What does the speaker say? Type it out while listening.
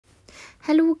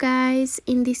Hello guys,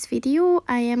 in this video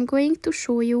I am going to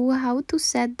show you how to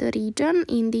set the region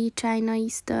in the China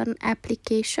Eastern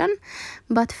application.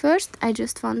 But first I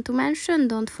just want to mention,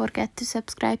 don't forget to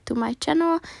subscribe to my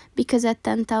channel, because at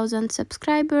 10,000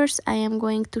 subscribers I am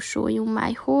going to show you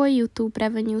my whole YouTube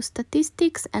revenue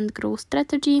statistics and growth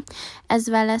strategy, as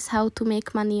well as how to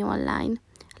make money online.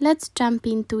 Let's jump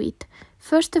into it.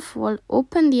 First of all,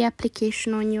 open the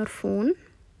application on your phone.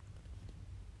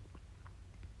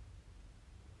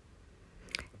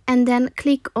 And then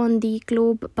click on the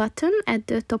globe button at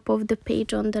the top of the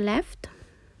page on the left.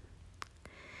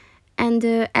 And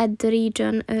at the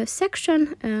region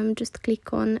section, just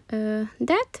click on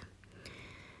that.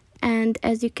 And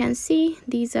as you can see,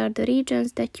 these are the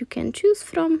regions that you can choose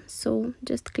from. So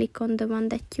just click on the one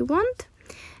that you want.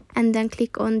 And then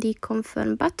click on the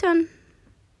confirm button.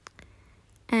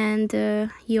 And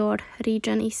your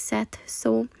region is set.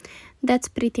 So that's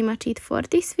pretty much it for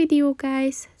this video,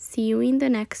 guys. See you in the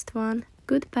next one.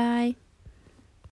 Goodbye.